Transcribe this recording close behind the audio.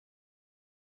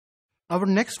Our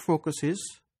next focus is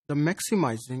the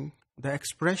maximizing the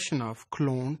expression of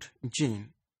cloned gene.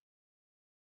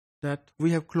 That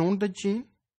we have cloned the gene,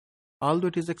 although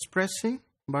it is expressing,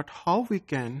 but how we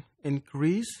can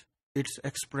increase its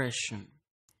expression.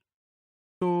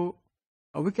 So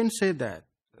we can say that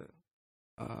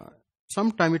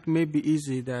sometime it may be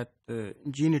easy that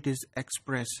gene it is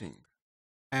expressing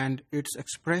and its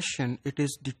expression it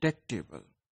is detectable.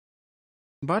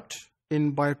 But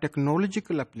in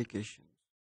biotechnological applications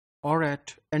or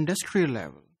at industrial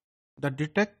level, the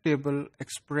detectable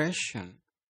expression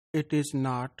it is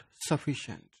not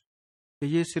sufficient.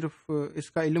 ये सिर्फ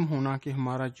इसका इल्म होना कि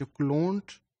हमारा जो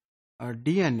cloned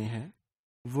DNA है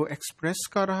वो एक्सप्रेस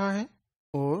कर रहा है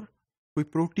और कोई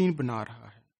प्रोटीन बना रहा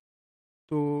है,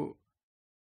 तो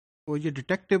वो ये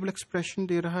डिटेक्टेबल एक्सप्रेशन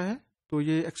दे रहा है, तो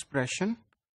ये एक्सप्रेशन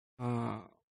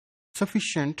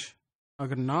सफिशिएंट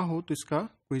अगर ना हो तो इसका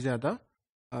कोई ज़्यादा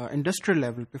इंडस्ट्रियल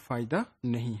लेवल पे फ़ायदा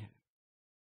नहीं है.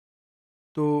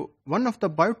 तो one of the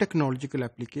biotechnological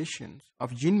applications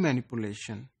of gene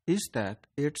manipulation is that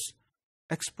its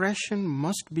expression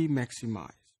must be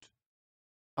maximized.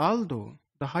 Although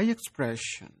the high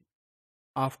expression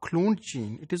of cloned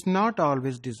gene, it is not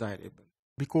always desirable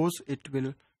because it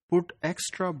will put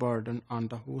extra burden on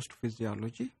the host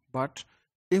physiology. But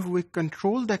if we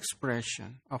control the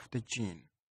expression of the gene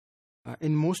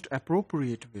in most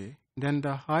appropriate way, then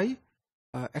the high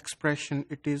expression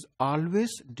it is always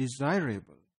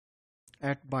desirable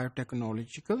at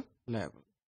biotechnological level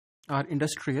or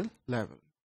industrial level.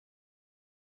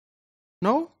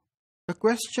 Now, the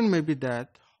question may be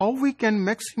that how we can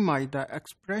maximize the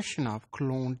expression of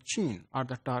cloned gene or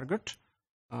the target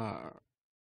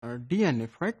DNA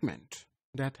fragment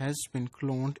that has been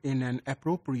cloned in an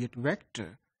appropriate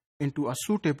vector into a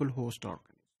suitable host organism.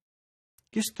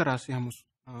 किस तरह से हम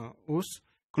उस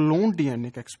clone DNA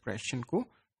के expression को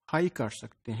high कर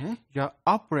सकते हैं या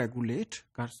अप रेगुलेट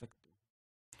कर सकते हैं.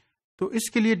 तो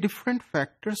इसके लिए डिफरेंट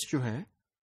फैक्टर्स जो है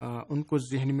उनको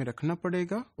जहन में रखना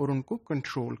पड़ेगा और उनको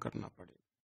कंट्रोल करना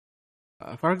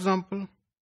पड़ेगा. For example,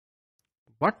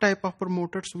 what type of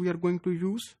promoters we are going to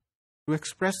use to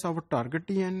express our target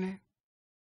DNA,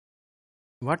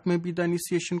 what may be the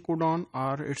initiation codon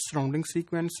और इट्स सराउंडिंग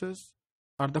सीक्वेंसेस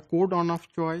और the codon of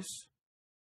choice.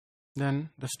 Then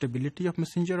the stability of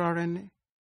messenger RNA,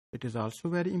 it is also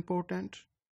very important.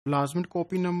 Plasmid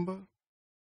copy number,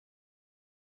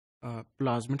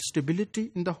 plasmid stability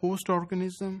in the host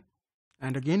organism,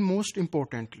 and again most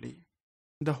importantly,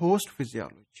 the host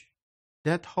physiology,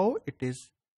 that how it is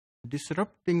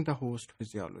disrupting the host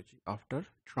physiology after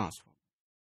transform.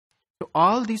 So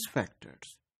all these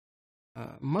factors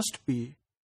must be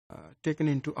taken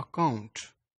into account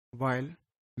while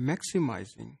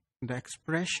maximizing the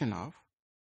expression of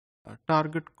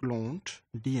target cloned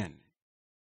DNA.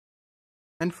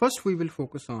 And first we will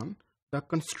focus on the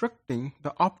constructing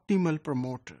the optimal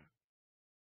promoter,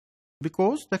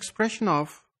 because the expression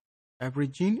of every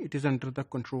gene it is under the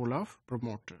control of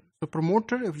promoter. So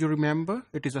promoter, if you remember,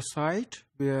 it is a site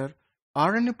where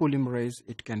RNA polymerase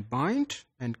it can bind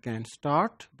and can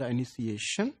start the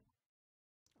initiation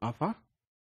of a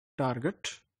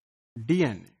target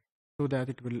DNA so that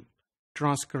it will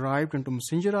transcribed into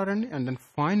messenger RNA, and then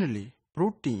finally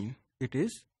protein it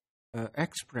is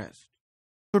expressed.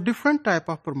 So different type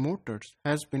of promoters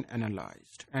has been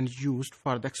analyzed and used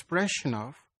for the expression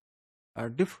of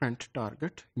different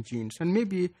target genes, and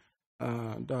maybe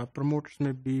the promoters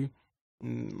may be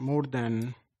more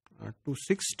than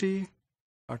 260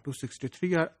 or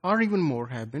 263 or even more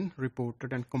have been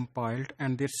reported and compiled,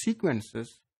 and their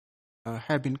sequences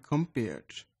have been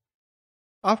compared.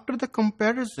 After the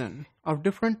comparison of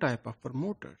different type of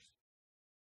promoters,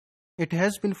 it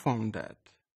has been found that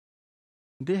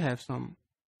they have some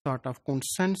sort of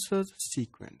consensus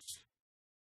sequence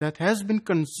that has been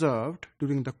conserved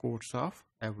during the course of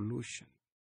evolution,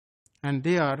 and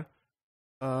they are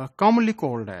commonly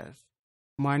called as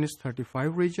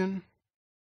 -35 region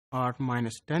or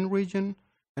 -10 region,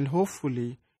 and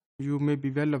hopefully you may be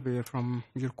well aware from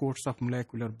your course of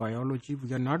molecular biology.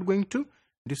 We are not going to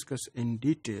discuss in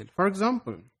detail. For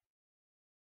example,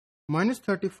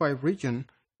 -35 region,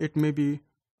 it may be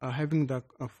having the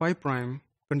 5'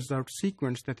 conserved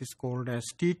sequence that is called as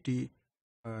TTGACA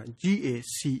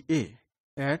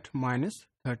at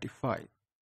 -35,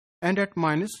 and at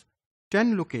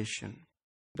 -10 location,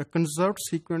 the conserved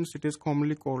sequence it is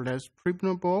commonly called as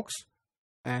Pribner box,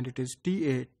 and it is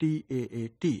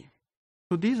TATAAT.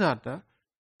 So these are the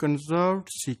conserved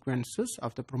sequences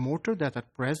of the promoter that are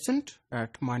present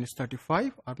at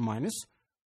 -35 or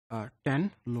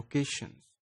 -10 locations.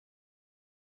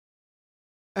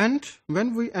 And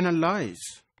when we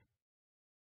analyze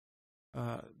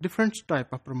different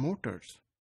type of promoters,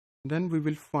 then we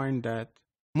will find that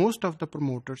most of the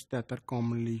promoters that are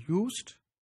commonly used,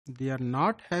 they are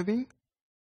not having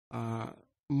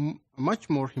much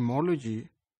more homology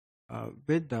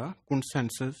with the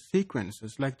consensus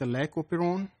sequences, like the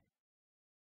lac-operon.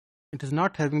 It is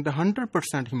not having the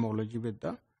 100% homology with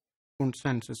the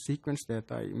consensus sequence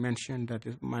that I mentioned, that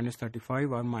is minus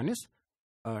 35 or minus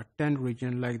 10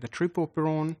 region, like the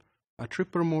trip-operon, a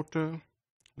trip promoter,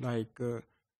 like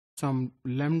some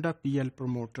lambda PL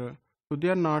promoter. So they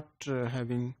are not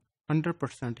having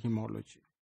 100% homology.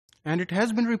 And it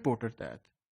has been reported that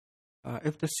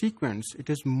if the sequence, it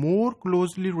is more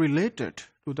closely related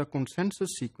to the consensus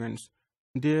sequence,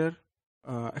 their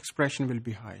expression will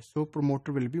be high. So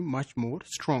promoter will be much more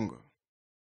stronger.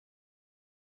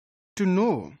 To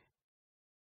know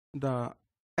the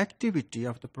activity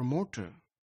of the promoter,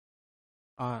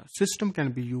 a system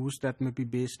can be used that may be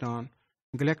based on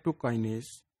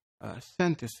galactokinase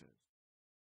synthesis.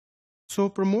 So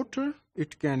promoter,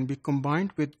 it can be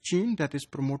combined with gene that is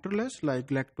promoterless, like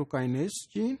galactokinase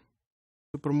gene.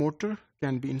 The promoter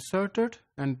can be inserted,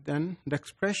 and then the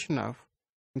expression of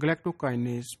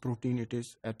galactokinase protein, it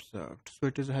is observed. So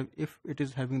it is if it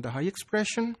is having the high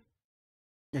expression,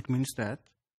 it means that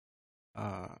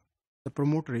the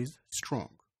promoter is strong,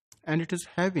 and it is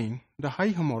having the high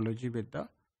homology with the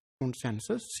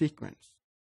consensus sequence.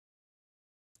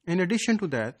 In addition to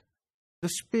that, the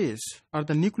space or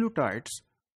the nucleotides,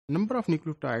 number of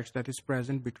nucleotides that is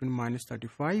present between minus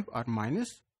 35 or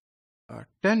minus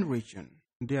 10 region,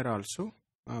 they are also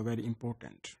very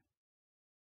important.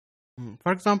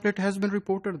 For example, it has been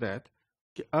reported that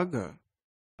कि अगर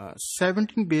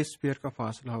 17 base pair का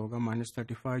फासला होगा minus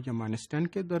 35 या minus 10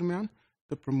 के दरमियान,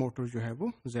 तो promoter जो है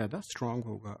वो ज़्यादा स्ट्रॉन्ग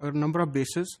होगा. अगर नंबर ऑफ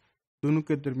बेसिस दोनों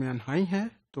के दरमियान हाई है,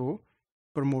 तो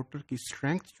प्रोमोटर की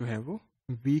स्ट्रेंथ जो है वो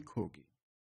वीक होगी.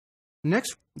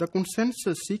 Next, the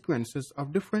consensus sequences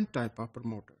of different type of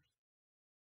promoters.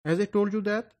 As I told you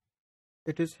that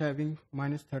it is having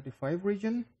minus 35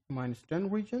 region, minus 10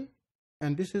 region,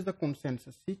 and this is the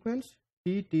consensus sequence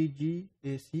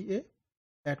TTGACA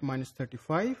at minus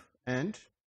 35 and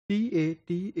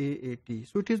TATAAT.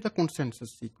 So it is the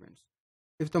consensus sequence.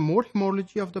 If the more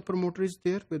homology of the promoter is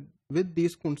there with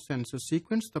these consensus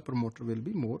sequence, the promoter will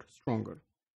be more stronger.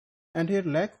 And here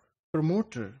lac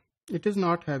promoter, it is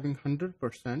not having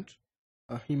 100%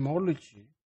 homology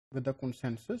with the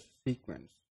consensus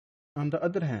sequence. On the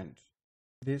other hand,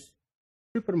 this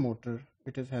promoter,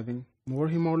 it is having more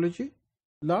homology.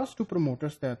 Last two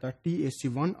promoters that are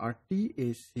TAC1 or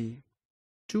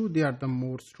TAC2, they are the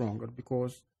more stronger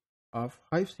because of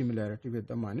high similarity with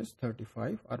the minus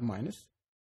 35 or minus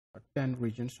 10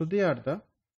 region. So they are the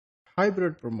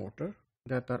hybrid promoter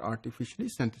that are artificially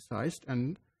synthesized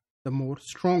and the more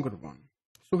stronger one.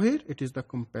 So here it is the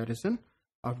comparison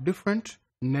of different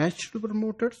natural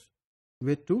promoters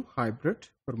with two hybrid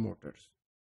promoters.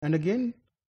 And again,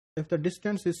 if the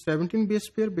distance is 17 base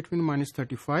pair between minus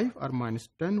 35 or minus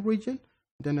 10 region,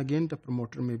 then again the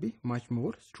promoter may be much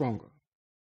more stronger.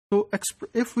 So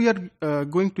if we are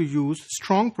going to use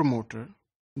strong promoter,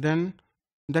 then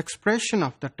the expression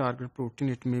of the target protein,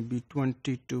 it may be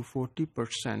 20 to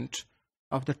 40%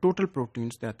 of the total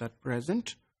proteins that are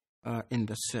present in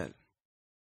the cell.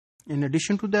 In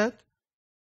addition to that,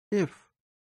 if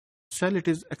cell it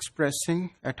is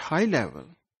expressing at high level,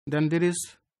 then there is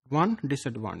one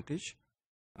disadvantage.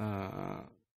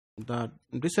 The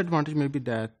disadvantage may be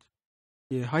that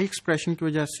ये high expression की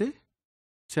वजह से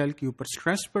cell के ऊपर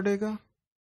stress पड़ेगा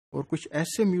और कुछ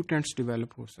ऐसे म्यूटेंट्स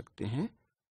डेवलप हो सकते हैं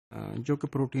जो कि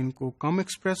प्रोटीन को कम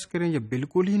एक्सप्रेस करें या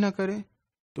बिल्कुल ही ना करें.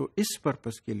 तो इस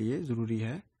पर्पस के लिए ज़रूरी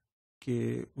है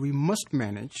कि we must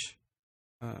manage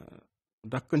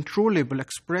the controllable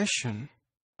expression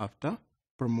of the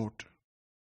promoter.